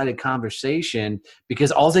one-sided conversation,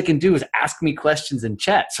 because all they can do is ask me questions in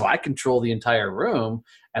chat. So I control the entire room,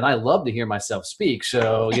 and I love to hear myself speak.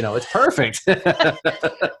 So, it's perfect.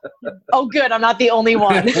 Oh, good. I'm not the only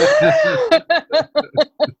one.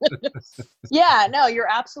 Yeah, no, you're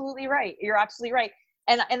absolutely right.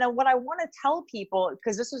 And what I want to tell people,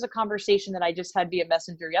 because this was a conversation that I just had via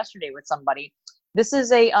Messenger yesterday with somebody, This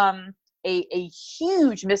is a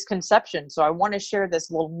huge misconception. So I want to share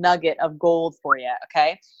this little nugget of gold for you.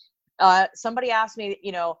 Okay. Somebody asked me,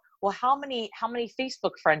 well, how many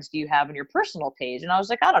Facebook friends do you have in your personal page? And I was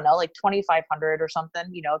like, I don't know, like 2,500 or something,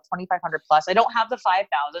 2,500 plus. I don't have the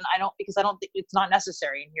 5,000. Because I don't think it's not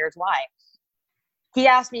necessary. And here's why. He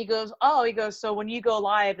asked me, he goes, so when you go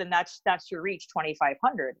live, then that's your reach,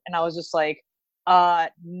 2,500. And I was just like,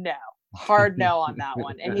 no, hard no on that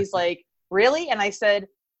one. And he's like, really? And I said,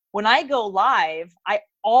 when I go live, I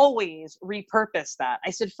always repurpose that.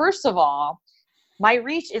 I said, first of all, my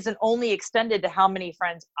reach isn't only extended to how many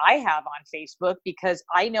friends I have on Facebook, because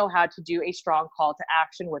I know how to do a strong call to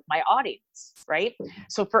action with my audience, right?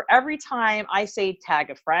 So for every time I say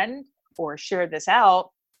tag a friend or share this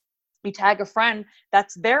out, you tag a friend,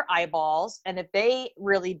 that's their eyeballs. And if they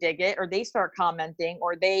really dig it, or they start commenting,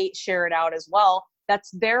 or they share it out as well,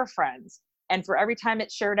 that's their friends. And for every time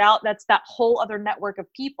it's shared out, that's that whole other network of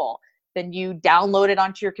people. Then you download it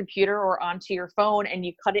onto your computer or onto your phone, and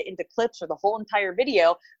you cut it into clips or the whole entire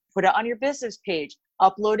video, put it on your business page,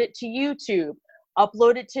 upload it to YouTube,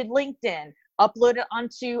 upload it to LinkedIn, upload it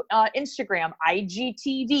onto Instagram,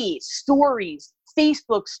 IGTV, stories,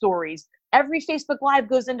 Facebook stories. Every Facebook Live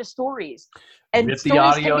goes into stories, and rip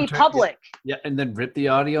stories can be public. Yeah, and then rip the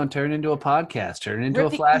audio and turn it into a podcast, turn it into a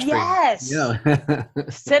flashback. Yes.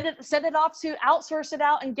 Send it off to outsource it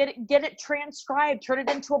out and get it transcribed, turn it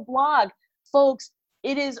into a blog. Folks,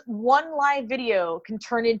 it is one live video can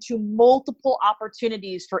turn into multiple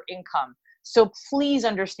opportunities for income. So please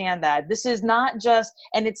understand that this is not just,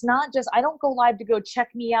 and it's not just, I don't go live to go check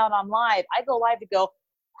me out on live. I go live to go,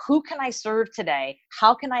 who can I serve today?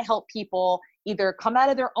 How can I help people either come out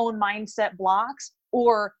of their own mindset blocks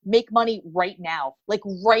or make money right now? Like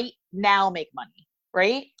right now, make money,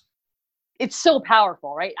 right? It's so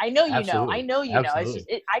powerful, right? I know you Absolutely. know. I know you Absolutely. know. It's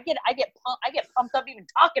just, I get pumped up even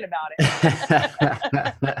talking about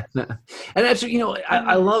it. And actually,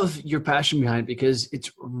 I love your passion behind it, because it's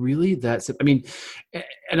really that simple. I mean,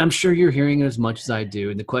 and I'm sure you're hearing it as much as I do.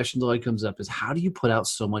 And the question that always comes up is, how do you put out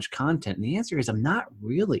so much content? And the answer is, I'm not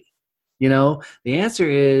really. The answer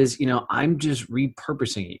is, I'm just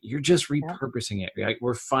repurposing it. You're just repurposing it, right?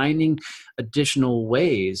 We're finding additional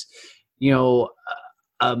ways,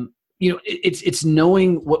 it's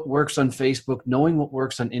knowing what works on Facebook, knowing what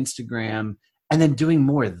works on Instagram, and then doing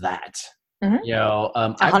more of that.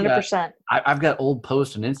 100%. I've got old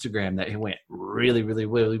posts on Instagram that went really, really,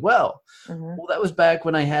 really well. Mm-hmm. Well, that was back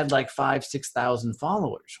when I had like 5,000-6,000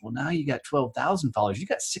 followers. Well, now you got 12,000 followers. You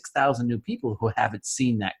got 6,000 new people who haven't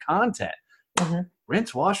seen that content. Mm-hmm.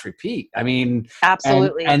 Rinse, wash, repeat. I mean,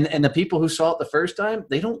 absolutely. And the people who saw it the first time,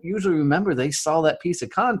 they don't usually remember they saw that piece of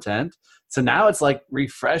content. So now it's like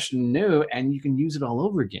refreshed and new, and you can use it all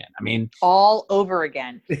over again. I mean, all over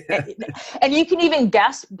again. And you can even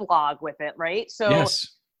guest blog with it, right? So yes.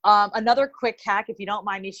 Another quick hack, if you don't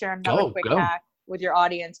mind me sharing another quick hack with your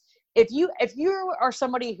audience. If you are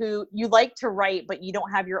somebody who you like to write, but you don't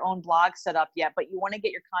have your own blog set up yet, but you want to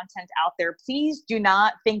get your content out there, please do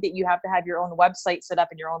not think that you have to have your own website set up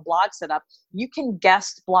and your own blog set up. You can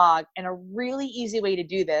guest blog. And a really easy way to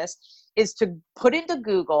do this is to put into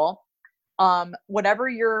Google whatever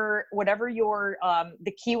your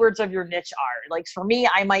the keywords of your niche are. Like for me,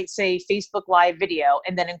 I might say Facebook Live video,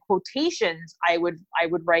 and then in quotations, I would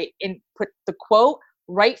write put the quote,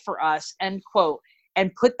 "Write for us," end quote,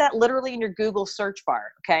 and put that literally in your Google search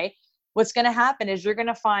bar. Okay, what's going to happen is you're going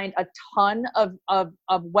to find a ton of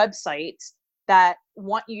websites that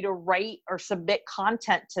want you to write or submit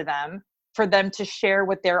content to them for them to share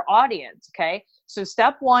with their audience. Okay, so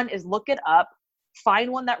step one is look it up.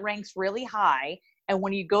 Find one that ranks really high. And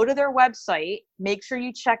when you go to their website, make sure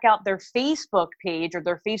you check out their Facebook page or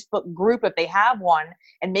their Facebook group if they have one,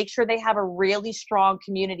 and make sure they have a really strong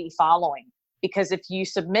community following. Because if you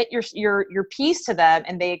submit your piece to them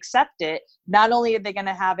and they accept it, not only are they going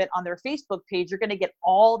to have it on their Facebook page, you're going to get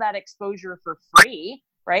all that exposure for free,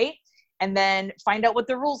 right? And then find out what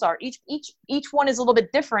the rules are. Each one is a little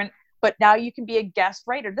bit different, but now you can be a guest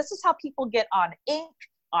writer. This is how people get on Inc.,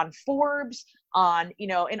 on Forbes, on,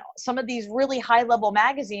 in some of these really high level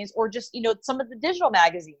magazines, or just, some of the digital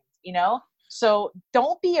magazines, so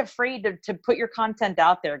don't be afraid to put your content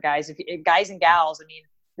out there, guys. Guys and gals, I mean,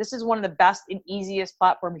 this is one of the best and easiest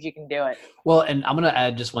platforms you can do it. Well, and I'm going to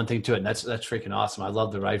add just one thing to it. And that's freaking awesome. I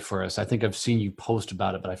love the Write For Us. I think I've seen you post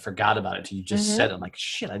about it, but I forgot about it until you just said it. I'm like,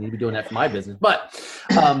 shit, I need to be doing that for my business. But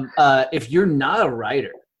if you're not a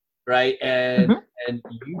writer, right, and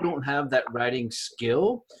you don't have that writing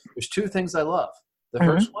skill, there's two things I love. The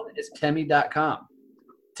first one is Temi.com.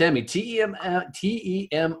 Temi, Temi.com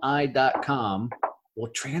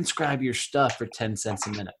Well, transcribe your stuff for 10 cents a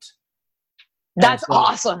minute. That's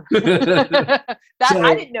awesome. I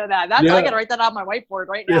didn't know that. I got to write that on my whiteboard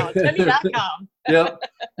right now. Temi.com. Yep.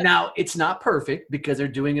 Now, it's not perfect because they're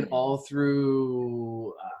doing it all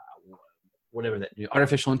through whatever that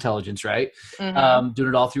artificial intelligence, right? Doing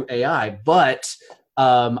it all through AI. But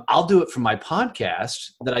I'll do it for my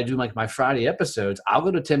podcast that I do, like my Friday episodes. I'll go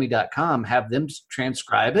to Temi.com, have them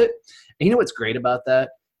transcribe it. And you know what's great about that?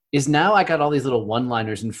 Is now I got all these little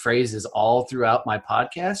one-liners and phrases all throughout my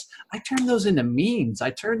podcast. I turn those into memes. I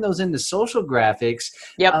turn those into social graphics.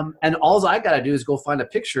 Yep. And all I got to do is go find a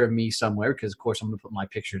picture of me somewhere, because, of course, I'm going to put my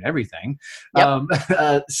picture in everything,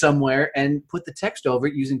 somewhere, and put the text over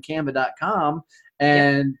it using Canva.com.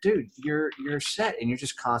 And, dude, you're set, and you're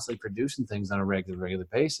just constantly producing things on a regular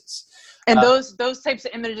basis. And those types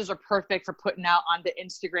of images are perfect for putting out onto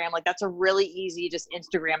Instagram. Like, that's a really easy just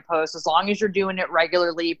Instagram post, as long as you're doing it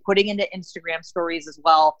regularly, putting into Instagram stories as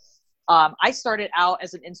well. I started out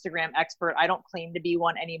as an Instagram expert. I don't claim to be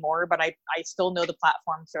one anymore, but I still know the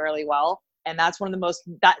platform fairly well. And that's one of the most,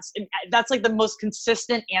 that's like the most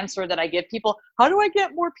consistent answer that I give people. How do I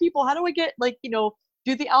get more people? How do I get, like,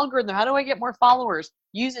 do the algorithm? How do I get more followers?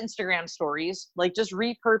 Use Instagram stories. Like, just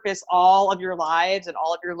repurpose all of your lives and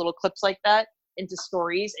all of your little clips like that into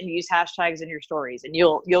stories, and use hashtags in your stories, and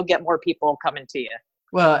you'll get more people coming to you.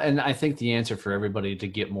 Well, and I think the answer for everybody to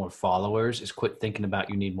get more followers is quit thinking about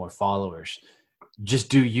you need more followers. Just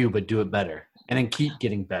do you, but do it better, and then keep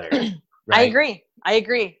getting better. Right? I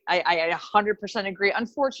agree. I 100% agree.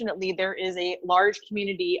 Unfortunately, there is a large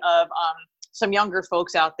community of some younger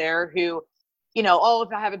folks out there who,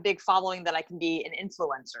 if I have a big following, that I can be an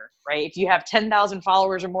influencer, right? If you have 10,000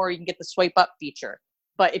 followers or more, you can get the swipe up feature.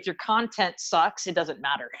 But if your content sucks, it doesn't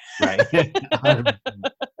matter. Right. That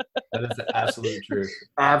is the absolute truth.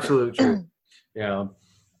 Absolute truth.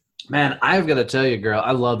 Man, I've got to tell you, girl,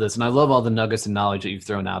 I love this. And I love all the nuggets and knowledge that you've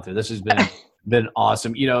thrown out there. This has been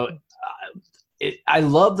awesome. I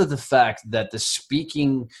love the fact that the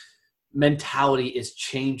speaking mentality is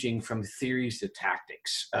changing from theories to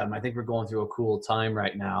tactics. I think we're going through a cool time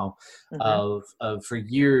right now. Of for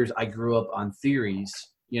years, I grew up on theories.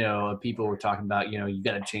 People were talking about, you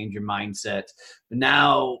got to change your mindset. But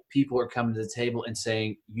now people are coming to the table and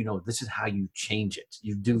saying, this is how you change it.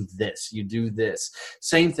 You do this. You do this.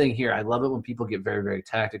 Same thing here. I love it when people get very, very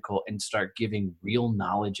tactical and start giving real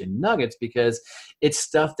knowledge and nuggets, because it's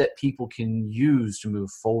stuff that people can use to move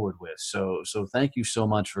forward with. So thank you so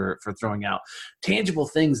much for throwing out tangible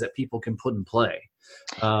things that people can put in play.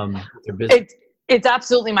 It's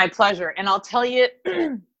absolutely my pleasure. And I'll tell you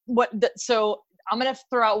so I'm going to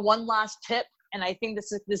throw out one last tip, and I think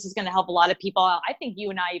this is going to help a lot of people out. I think you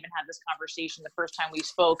and I even had this conversation the first time we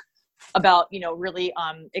spoke about, really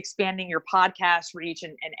expanding your podcast reach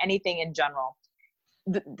and anything in general.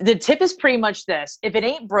 The tip is pretty much this: if it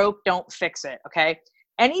ain't broke, don't fix it. Okay.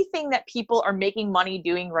 Anything that people are making money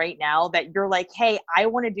doing right now that you're like, hey, I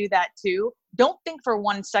want to do that too. Don't think for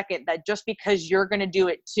 1 second that just because you're going to do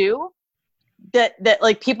it too, that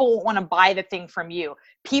like people won't want to buy the thing from you.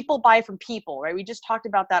 People buy from people, right? We just talked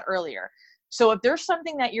about that earlier. So if there's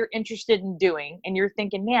something that you're interested in doing and you're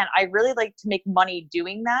thinking, man, I really like to make money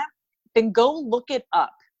doing that, then go look it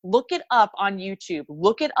up. Look it up on YouTube.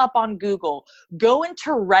 Look it up on Google. Go into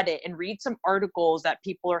Reddit and read some articles that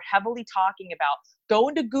people are heavily talking about. Go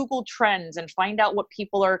into Google Trends and find out what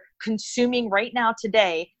people are consuming right now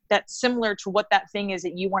today that's similar to what that thing is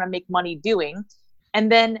that you want to make money doing.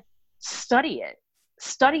 And then study it.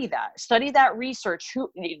 Study that research.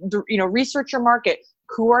 Research your market.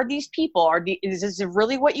 Who are these people? Is this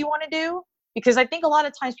really what you want to do? Because I think a lot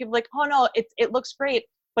of times people are like, oh no, it looks great,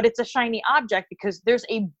 but it's a shiny object, because there's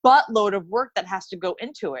a buttload of work that has to go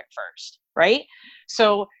into it first, right?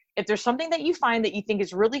 So if there's something that you find that you think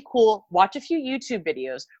is really cool, watch a few YouTube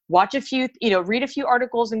videos, read a few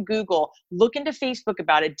articles in Google, look into Facebook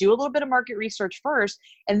about it, do a little bit of market research first.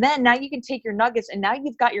 And then now you can take your nuggets, and now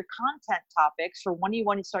you've got your content topics for when you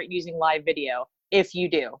want to start using live video, if you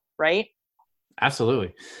do, right?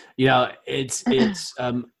 Absolutely. It's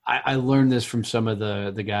I learned this from some of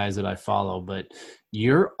the guys that I follow, but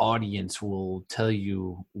your audience will tell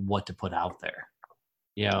you what to put out there.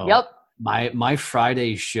 Yep. My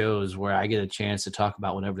Friday shows where I get a chance to talk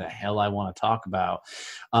about whatever the hell I want to talk about,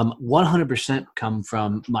 100% come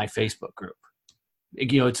from my Facebook group.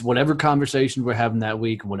 It's whatever conversation we're having that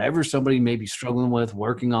week, whatever somebody may be struggling with,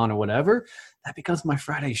 working on, or whatever, that becomes my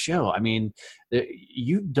Friday show. I mean,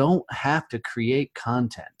 you don't have to create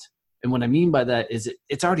content. And what I mean by that is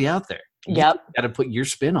it's already out there. Yep. You got to put your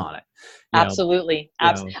spin on it. Absolutely.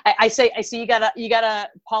 I say you gotta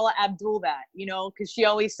Paula Abdul that, because she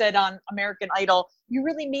always said on American Idol, you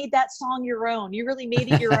really made that song your own. You really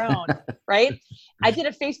made it your own, right? I did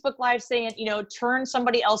a Facebook Live saying, turn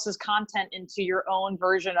somebody else's content into your own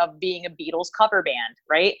version of being a Beatles cover band,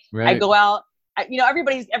 right? I go out,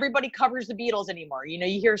 everybody covers the Beatles anymore. You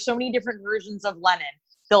hear so many different versions of Lennon.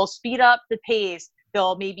 They'll speed up the pace.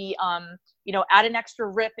 They'll maybe, add an extra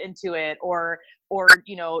rip into it, or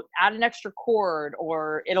add an extra chord,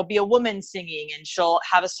 or it'll be a woman singing and she'll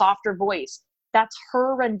have a softer voice. That's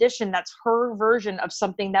her rendition. That's her version of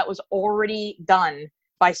something that was already done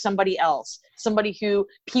by somebody else, somebody who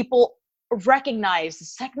people recognize. The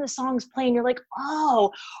second the song's playing, you're like, oh,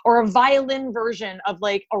 or a violin version of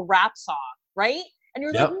like a rap song, right? And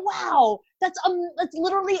you're like, wow, that's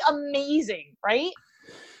literally amazing, right?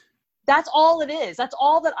 That's all it is. That's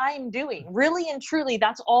all that I'm doing. Really and truly,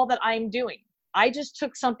 that's all that I'm doing. I just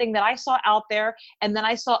took something that I saw out there, and then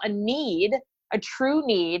I saw a true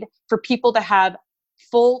need for people to have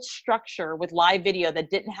full structure with live video that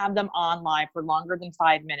didn't have them on live for longer than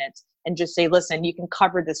 5 minutes, and just say, listen, you can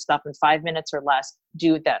cover this stuff in 5 minutes or less.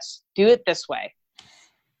 Do it this way.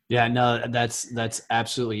 Yeah, no, that's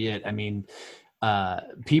absolutely it. I mean,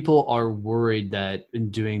 people are worried that in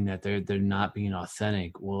doing that, they're not being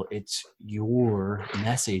authentic. Well, it's your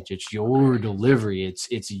message, it's your delivery,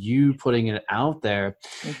 it's you putting it out there.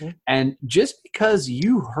 Mm-hmm. And just because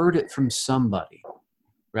you heard it from somebody,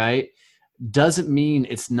 right, doesn't mean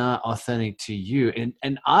it's not authentic to you.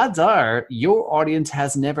 And odds are your audience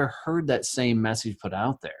has never heard that same message put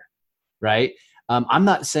out there, right? I'm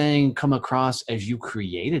not saying come across as you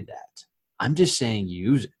created that. I'm just saying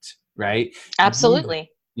use it. Right. Absolutely.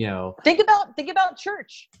 Think about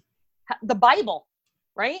church, the Bible,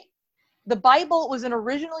 right? The Bible was an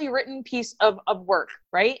originally written piece of work,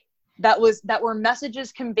 right? That were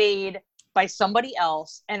messages conveyed by somebody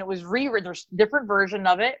else, and it was rewritten. There's a different version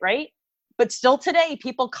of it, right? But still today,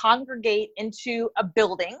 people congregate into a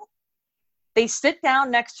building. They sit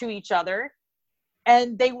down next to each other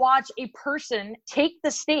and they watch a person take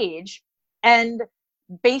the stage and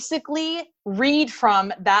basically read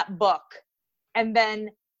from that book and then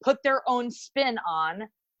put their own spin on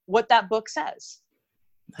what that book says.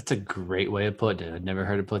 That's a great way of putting it. I've never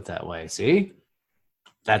heard it put that way. See?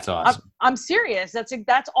 That's awesome. I'm serious. That's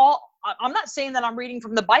all. I'm not saying that I'm reading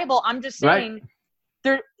from the Bible. I'm just saying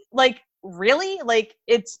they're like, really? Like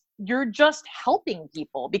you're just helping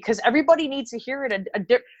people because everybody needs to hear it.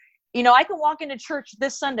 I can walk into church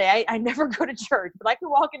this Sunday. I never go to church, but I can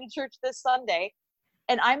walk into church this Sunday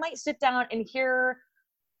and I might sit down and hear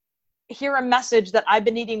a message that I've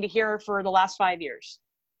been needing to hear for the last 5 years.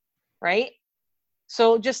 Right?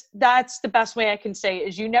 So just that's the best way I can say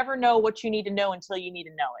is you never know what you need to know until you need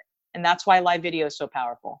to know it. And that's why live video is so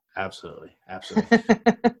powerful. Absolutely.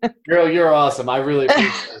 Girl, you're awesome. I really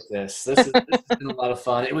appreciate this. This has been a lot of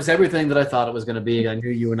fun. It was everything that I thought it was going to be. I knew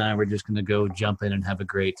you and I were just going to go jump in and have a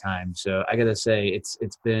great time. So I got to say, it's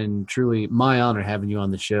been truly my honor having you on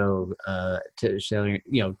the show,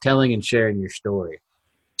 telling and sharing your story.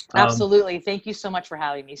 Absolutely. Thank you so much for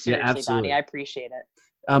having me. Seriously, yeah, Donnie, I appreciate it.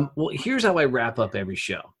 Well, here's how I wrap up every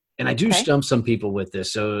show. And I do stump some people with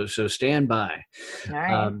this, so stand by. All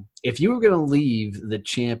right. If you were going to leave the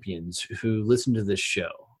champions who listen to this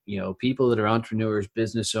show, people that are entrepreneurs,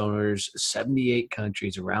 business owners, 78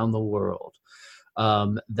 countries around the world,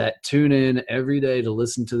 that tune in every day to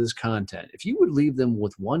listen to this content, if you would leave them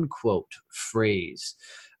with one quote, phrase,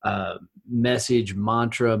 message,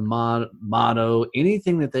 mantra, motto,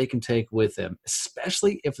 anything that they can take with them,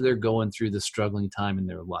 especially if they're going through the struggling time in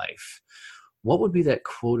their life, what would be that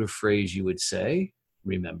quote or phrase you would say?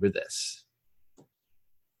 Remember this.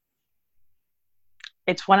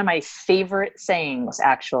 It's one of my favorite sayings,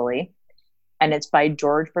 actually, and it's by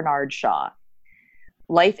George Bernard Shaw.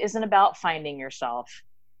 Life isn't about finding yourself.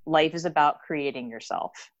 Life is about creating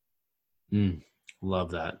yourself.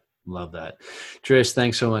 Love that. Love that. Trish,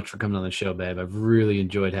 thanks so much for coming on the show, babe. I've really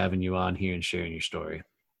enjoyed having you on here and sharing your story.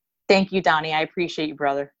 Thank you, Donnie. I appreciate you,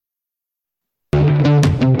 brother.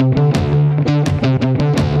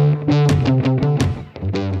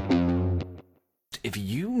 If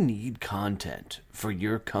you need content for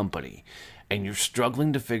your company and you're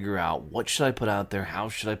struggling to figure out what should I put out there, how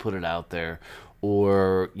should I put it out there,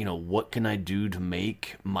 or what can I do to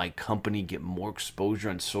make my company get more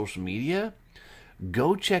exposure on social media,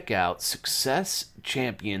 go check out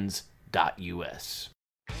successchampions.us.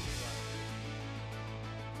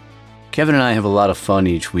 Kevin and I have a lot of fun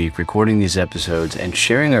each week recording these episodes and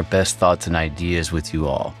sharing our best thoughts and ideas with you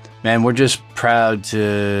all. Man, we're just proud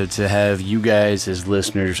to have you guys as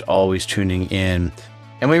listeners always tuning in.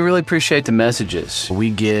 And we really appreciate the messages.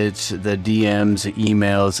 We get the DMs, the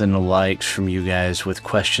emails, and the likes from you guys with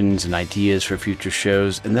questions and ideas for future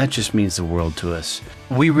shows, and that just means the world to us.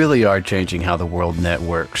 We really are changing how the world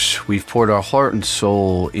networks. We've poured our heart and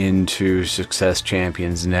soul into Success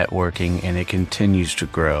Champions networking, and it continues to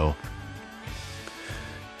grow.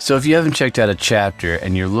 So if you haven't checked out a chapter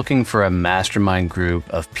and you're looking for a mastermind group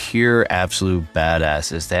of pure absolute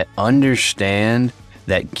badasses that understand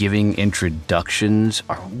that giving introductions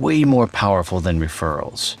are way more powerful than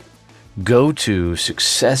referrals, go to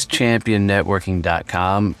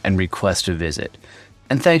successchampionnetworking.com and request a visit.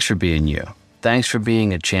 And thanks for being you. Thanks for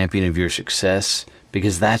being a champion of your success,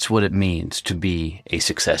 because that's what it means to be a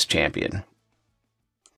success champion.